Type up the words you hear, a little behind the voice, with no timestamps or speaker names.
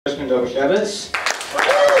Right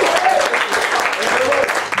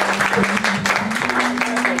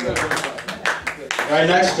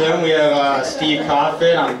next to him we have Steve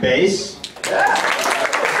Coffin on bass.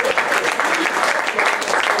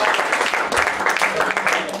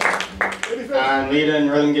 On lead and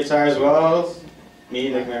rhythm guitar as well, me,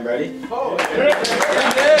 Nick Manbretti.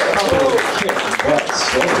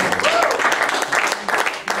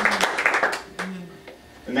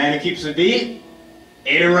 The man who keeps the beat,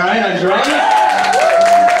 Aiden Ryan on drums.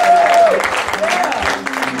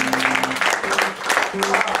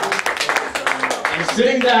 And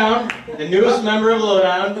sitting down, the newest member of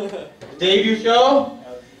Lowdown, debut show,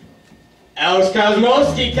 Alex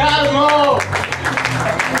Cosmowski. Cosmo!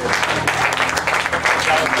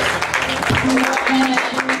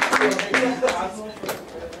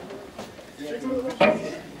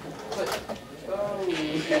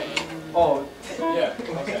 Oh, yeah,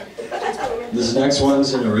 okay. This next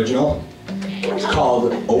one's an original. It's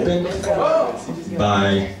called Open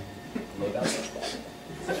by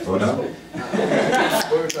Lowdown.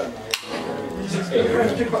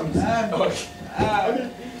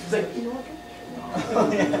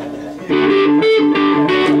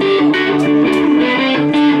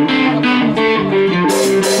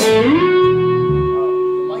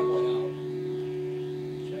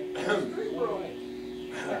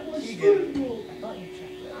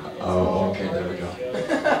 Oh, okay, there we go.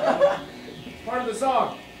 Part of the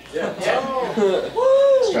song. Yeah.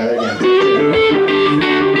 Let's try that again.